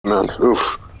man.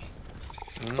 Oof.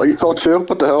 Oh, you fell too?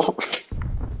 What the hell?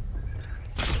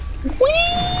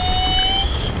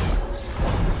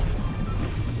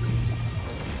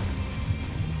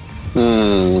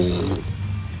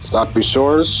 Stoppy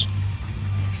Shores.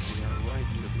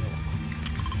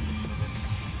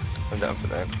 I'm down for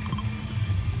that.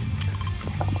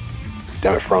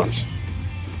 Damn it, Franz.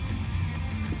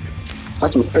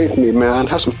 Have some faith in me, man.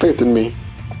 Have some faith in me.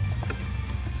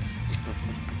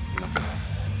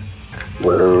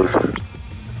 Whoa.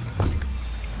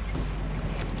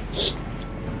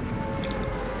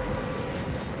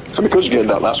 How many kills did you get in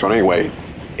that last round anyway?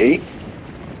 8?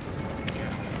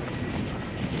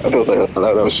 I thought it was like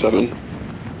that was 7.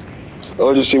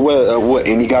 Oh, did you see what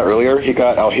Andy got earlier? He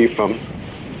got Al Heatham.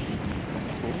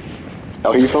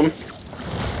 Al Heatham?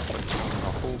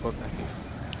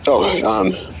 Oh,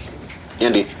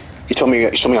 Andy. He told me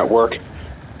at work.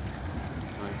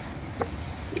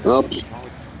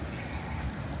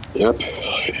 Yep.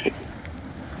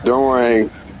 Don't worry.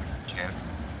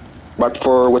 Right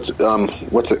before what's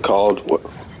it called? What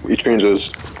he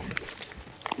changes.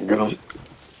 Get on.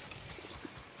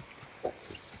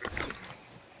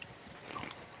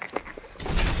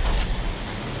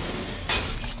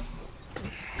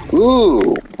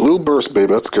 Ooh, blue burst,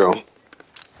 baby. Let's go.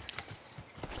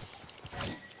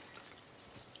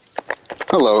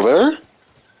 Hello there.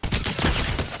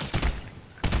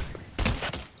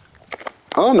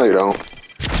 Oh, no you don't.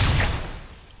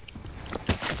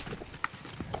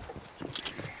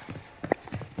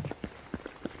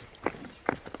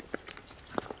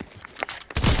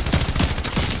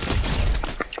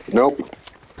 Nope.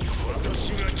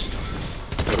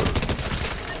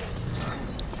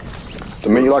 The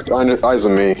minute you locked eyes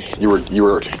on me, you were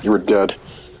dead.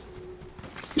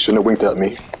 You shouldn't have winked at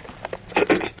me.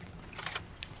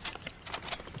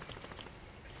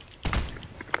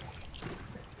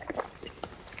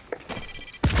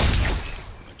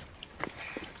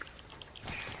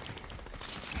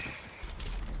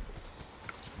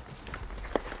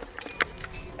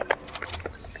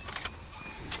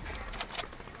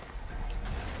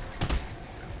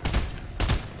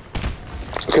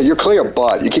 Okay, you're clearly a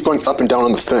bot. You keep going up and down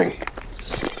on the thing.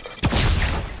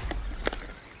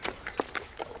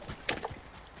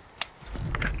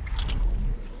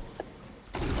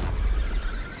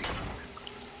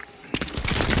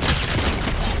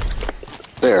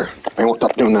 There. I won't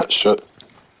stop doing that shit.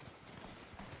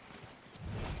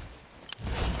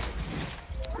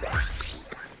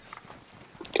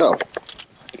 Oh.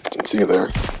 Didn't see you there.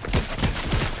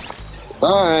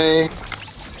 Bye.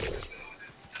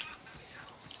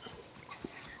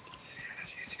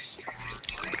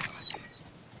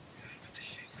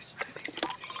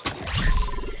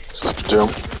 That's what to do.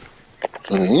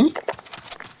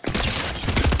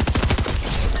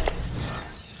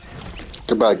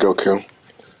 Goodbye, Goku.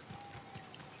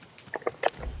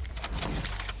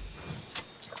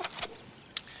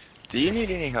 Do you need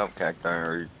any help, Cacti, or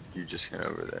are you just going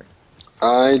over there?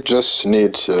 I just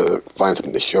need to find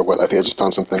something to heal with. I think I just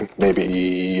found something.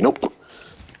 Maybe... Nope.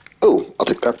 Oh, I'll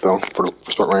take that, though, for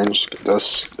short range. Get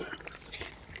this.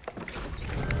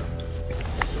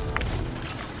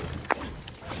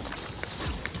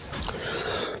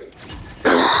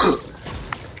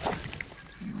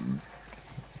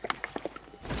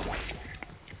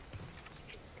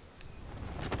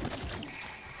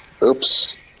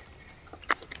 Oops.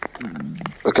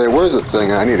 Okay, where's the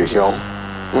thing? I need to heal.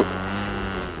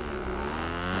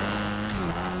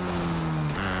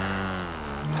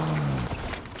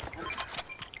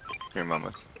 Here,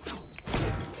 Mama.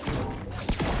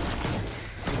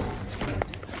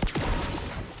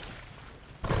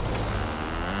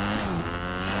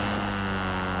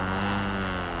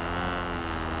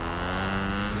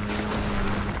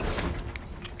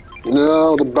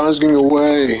 No, the bounty's going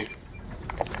away.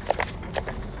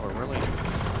 Oh, really?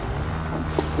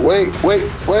 Wait.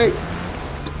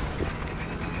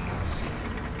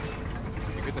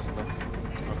 You get this stuff.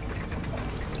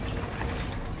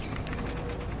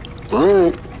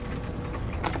 Alright.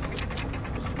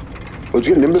 Oh, did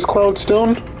you get Nimbus Cloud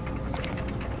Stone?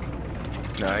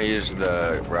 No, I used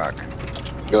the rock.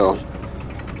 Go.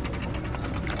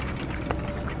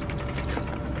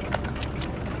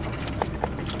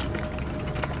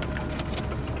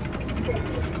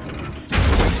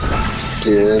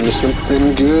 Give me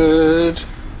something good.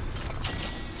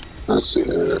 Let's see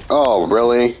here. Oh,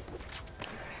 really?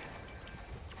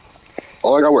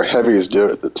 All I got were heavies,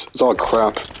 dude. It's all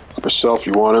crap. Help yourself,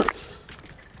 you want it.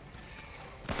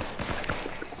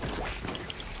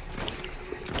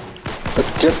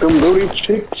 Let's get them booty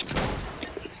cheeks.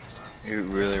 You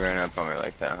really ran up on me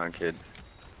like that, huh, kid?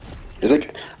 It's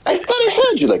like,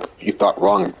 you like? You thought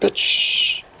wrong,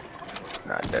 bitch.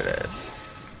 Not dead ass.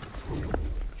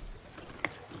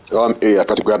 Yeah, I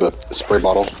forgot to grab the spray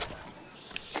bottle.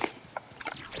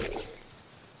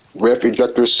 Ref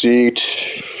ejector seat.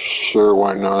 Sure,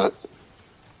 why not?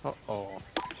 Uh-oh.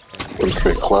 Let's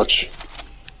create clutch.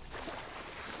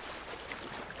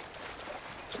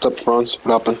 What's up, Franz?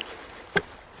 What happened?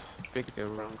 Pick the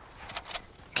wrong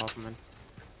compartment.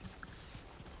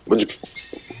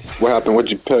 What happened?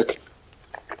 What'd you pick?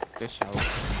 The shower.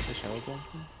 The shower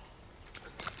compartment.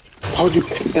 How'd you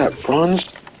pick that,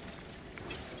 Franz?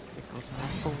 Because I'm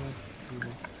full.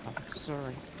 I'm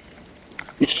sorry.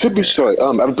 You should be sorry.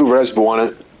 I'll do res if you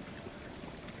want it.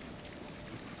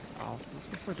 Oh, let's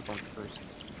go for the bunk first.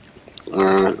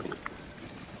 Alright.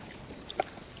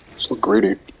 So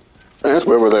greedy. That's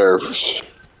way over there.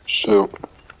 Shoot.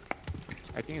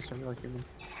 I think it's a real human.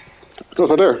 No,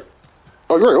 it's right there.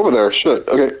 Oh, you're right, over there. Shit.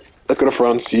 Okay, let's go to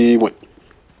Franz. He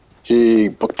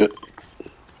booked it.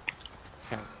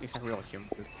 Yeah, it's a real human.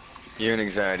 You and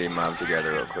Anxiety mob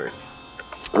together real quick.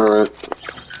 Alright.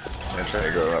 I'm gonna try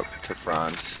to go up to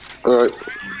Franz. Alright.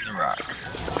 The rock.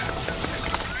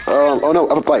 Oh no, I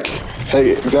have a bike.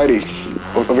 Hey, Anxiety.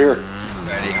 Over here.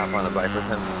 Anxiety, hop on the bike with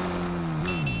him.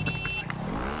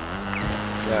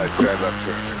 Yeah, drive up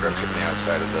to him. Grab him on the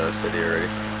outside of the city already.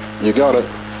 You got it.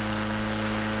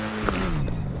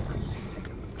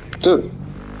 Dude.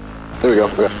 There we go.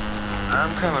 Okay.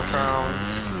 I'm coming from.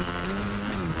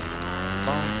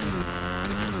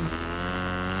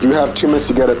 You have 2 minutes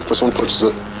to get it before someone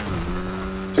purchases it.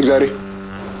 Anxiety.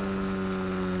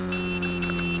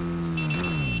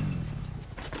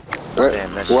 Alright,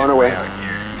 Damn, that we're on our shit way. out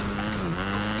here.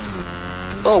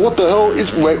 Oh, what the hell?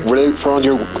 Wait, really, Franz,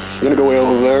 you're gonna go way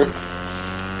over there?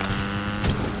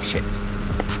 Shit.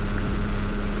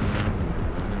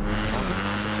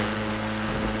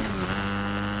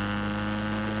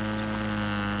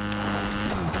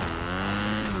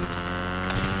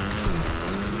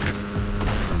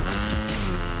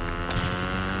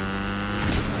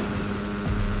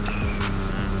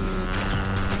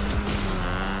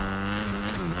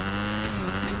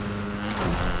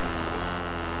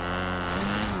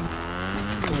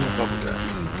 Bubble gum.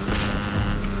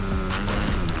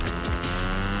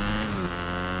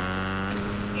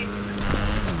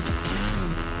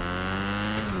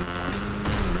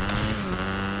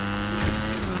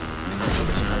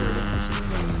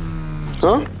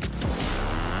 Huh?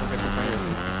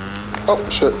 Oh,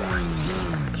 shit.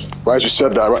 Right as you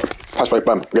said that, right, pass right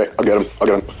by him. Okay, I'll get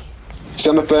him.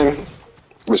 Send the thing.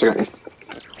 Give me a second.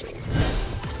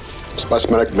 Spice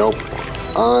medic, nope.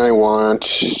 I want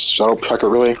shuttle tracker,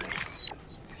 really?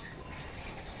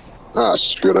 Ah,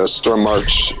 screw this. Storm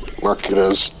March. Mark it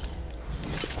is.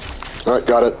 Alright,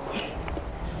 got it.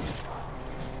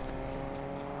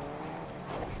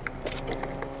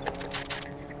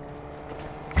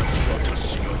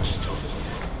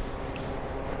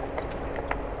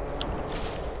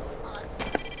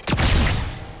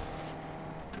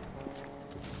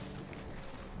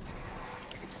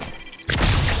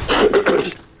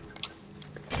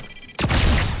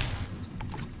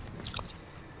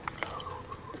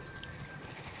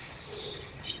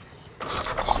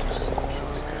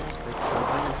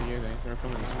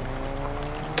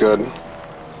 Good.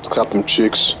 Let's clap them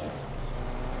cheeks.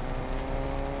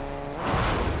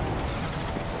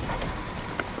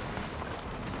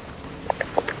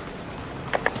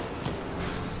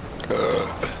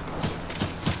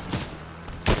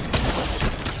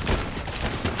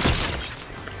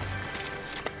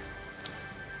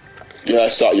 Yeah, I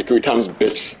saw you 3 times,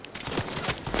 bitch.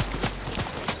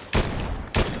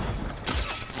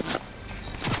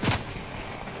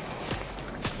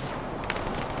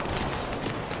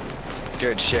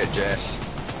 Good shit, Jess.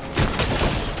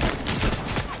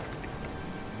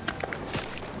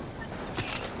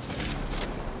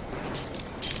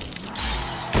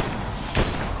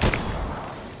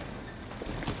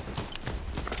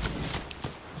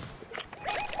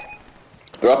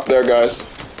 They're up there, guys.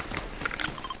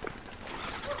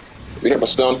 We hit my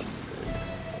stone.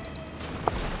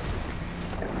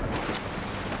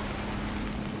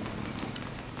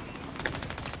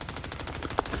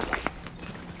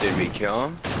 Did we kill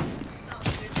him?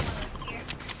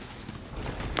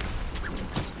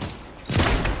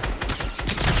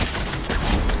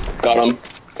 Got him,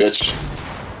 bitch.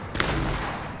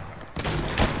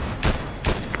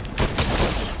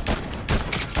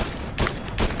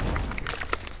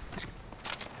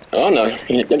 Oh no,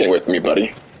 you're getting with me,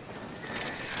 buddy.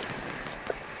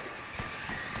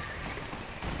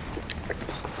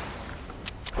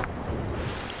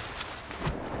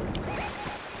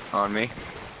 On me.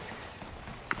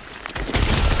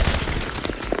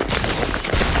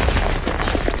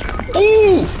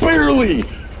 barely.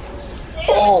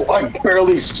 Oh, I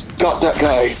barely got that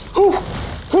guy. Whew.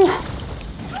 Whew.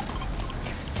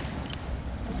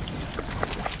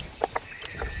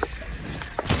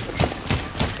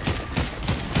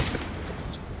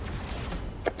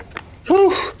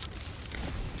 Whew.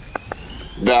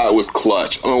 That was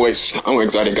clutch. Oh wait, I'm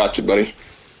excited. Got you, buddy.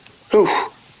 Whew.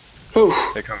 Whew.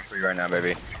 They're coming for you right now,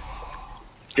 baby.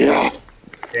 Yeah.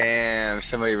 Damn,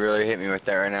 somebody really hit me with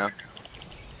that right now.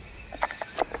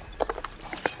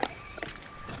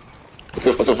 Let's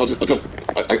go. Let's go. Let's go.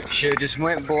 Let's go. Should've just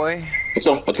went, boy. Let's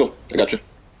go. Let's go. I got you.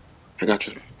 I got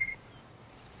you.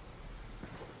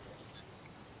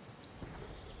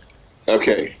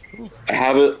 Okay. I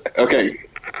have it. Okay.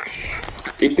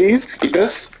 Eat these. Eat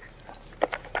this.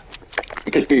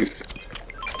 Take these.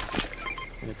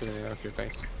 You need to get it out of your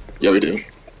face. Yeah, we do.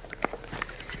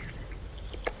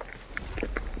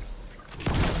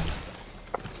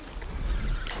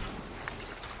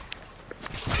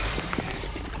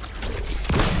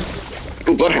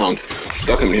 Ooh, Bloodhound.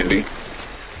 That'll come in handy.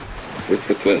 Let's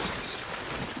get this.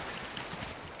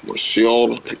 More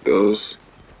shield. I'll take those.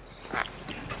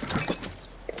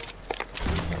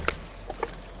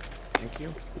 Thank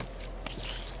you.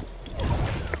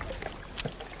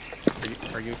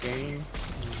 Are you game?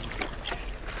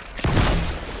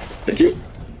 Thank you.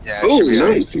 Yeah. Oh, should be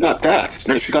alright. nice. You got that.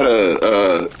 Nice. You got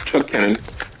a chug cannon.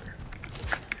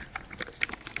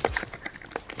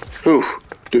 Whew.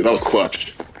 Dude, that was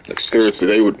clutch. Like, seriously,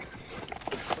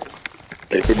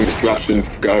 they could be distraction,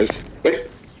 guys. Wait.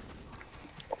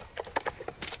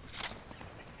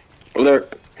 Over there.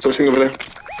 Switching over there.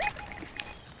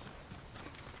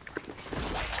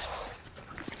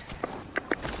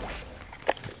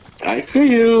 I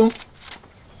see you.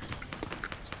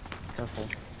 Careful.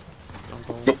 Don't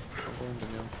go in the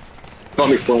middle. Call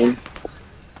me phones.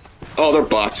 Oh, they're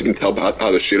bots. You can tell by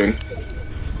how they're shooting.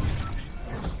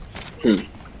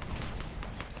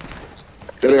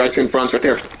 There they are, ice cream fronts right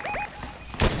there.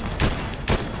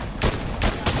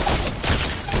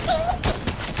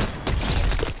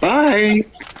 Bye!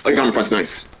 Oh, your common front's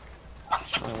nice.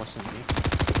 Oh, it wasn't me.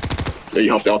 Yeah, you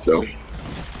helped out though.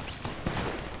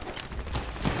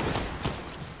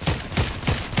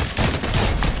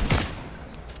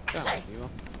 God, you.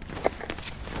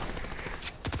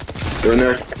 They're in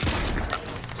there.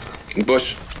 In the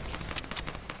bush.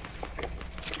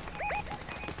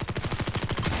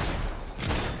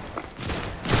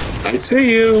 I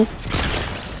see you.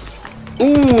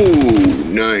 Ooh,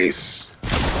 nice.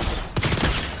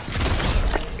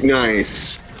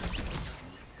 Nice.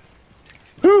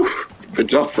 Whew. Good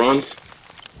job, Franz.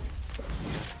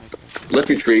 Let's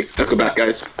retreat. Let's go back,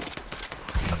 guys.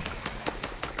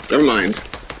 Never mind.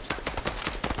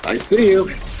 I see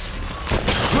you.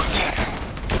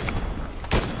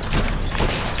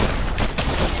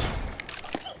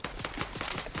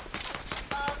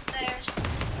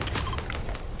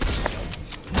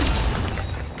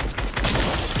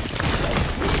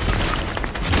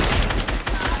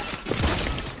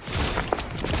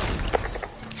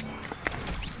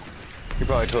 He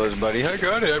probably told his buddy, I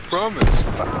got it, I promise.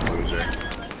 Fucking loser.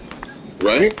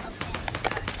 Right?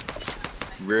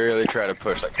 Really try to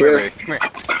push, like, come here, baby, come here.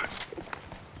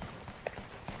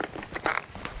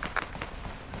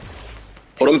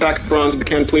 Hold him back, Franz, if you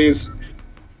can, please.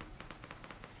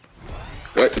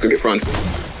 Right, let's go get Franz.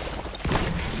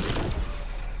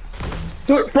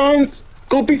 Do it, Franz!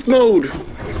 Go beast mode!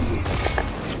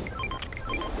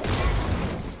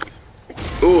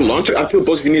 Ooh, launcher. I feel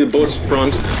bullets if you need the bullets,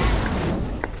 Franz. I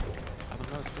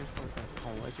don't know, it's very far back. Oh,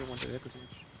 why is your one to hit this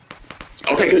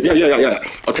much? Okay, good. Yeah.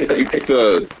 I'll take that. You take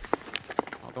the.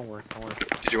 Oh, don't worry.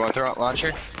 Did you want the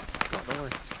launcher? No, don't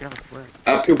worry. You have it. Where?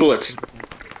 I have 2 bullets.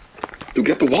 Dude,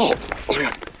 get the wall. Oh my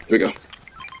god. Here we go.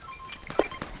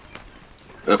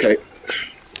 Okay.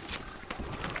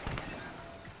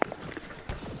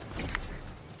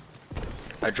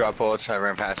 I dropped bullets, I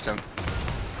ran past him.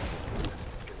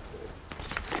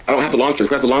 I don't have the launcher.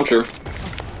 Who has the launcher?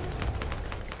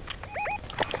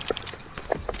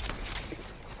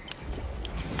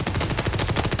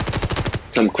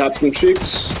 Time to clap some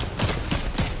cheeks.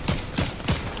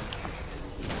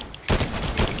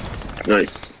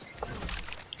 Nice.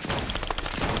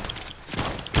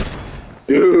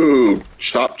 Dude,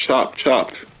 chop.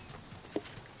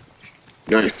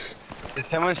 Nice. Did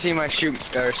someone see my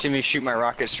see me shoot my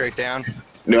rocket straight down?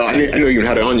 No, I know you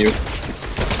had it on you. Yeah,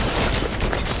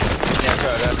 so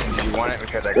I was asking, do you want it?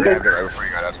 Because I grabbed it right before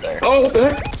you got up there. Oh, what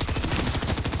the heck?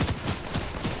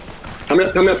 Come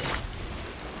here.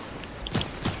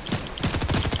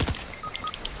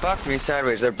 Fuck me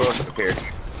sideways, they're both appeared.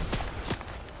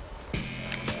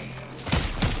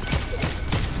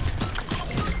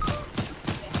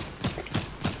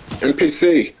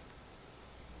 NPC.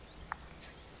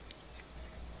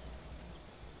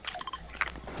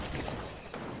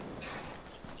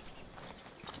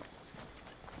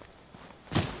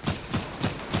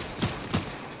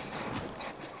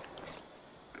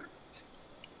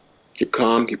 Keep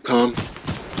calm, keep calm.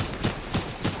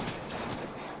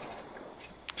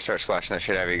 Start splashing that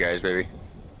shit out of you guys, baby.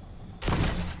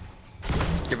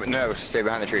 No, stay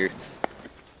behind the tree.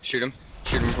 Shoot him.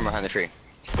 Shoot him from behind the tree.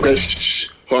 Okay,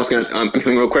 shh. Hold on a second. I'm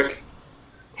coming real quick.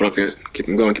 Hold on a second. Keep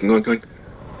him going, keep him going.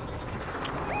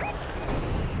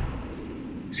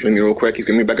 He's getting me real quick. He's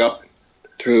getting me back up.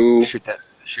 2. Shoot that.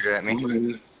 Shoot it at me.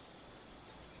 1.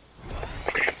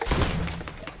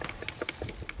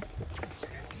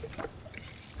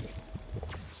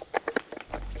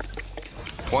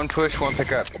 One push, one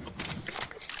pick up.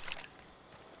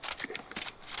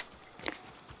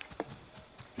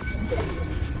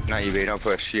 Not you, B. Don't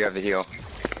push. You have the heal.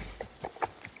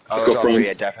 Oh, Let's those go all three. front.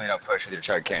 Yeah, definitely don't push with your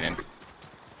chug cannon.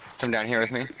 Come down here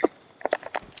with me.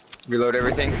 Reload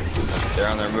everything. They're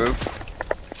on their move.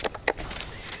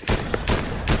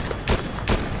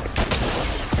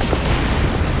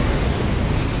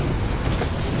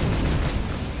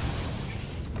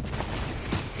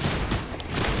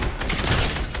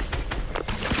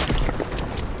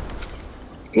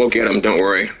 We'll get him, don't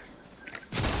worry.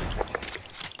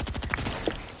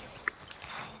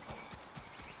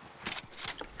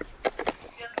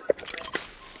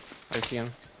 I see him.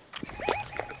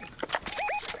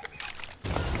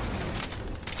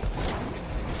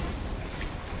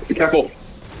 Be careful.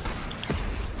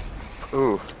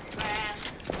 Ooh.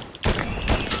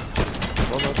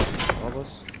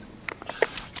 Almost.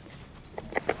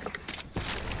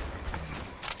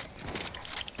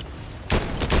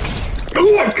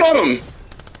 Oh, I got him!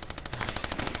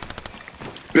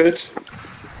 Bitch.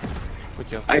 Good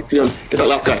job. I see him. Get that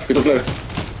last guy. Get up there.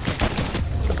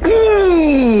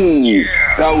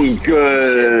 That was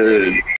good.